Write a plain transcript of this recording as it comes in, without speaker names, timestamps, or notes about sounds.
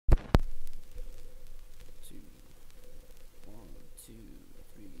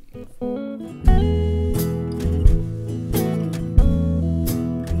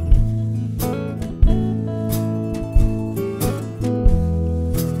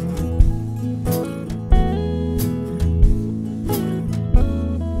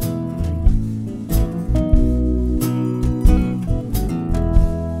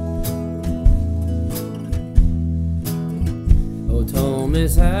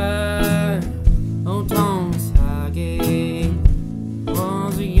flag. Old Thomas Highgate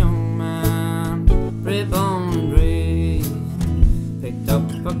was a young man, Brit born and raised. Picked up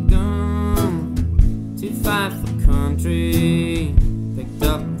a gun to fight for country. Picked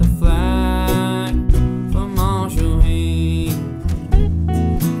up the flag for Marshall Haig.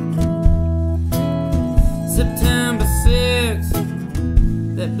 September 6th,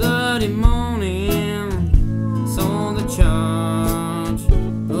 that bloody morning, saw the charge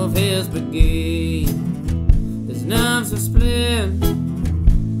of his brigade. His nerves were split,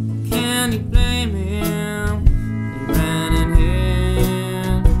 can you blame him? He ran and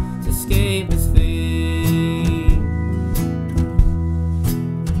hid to escape his fate.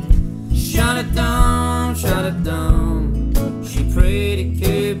 Shot it down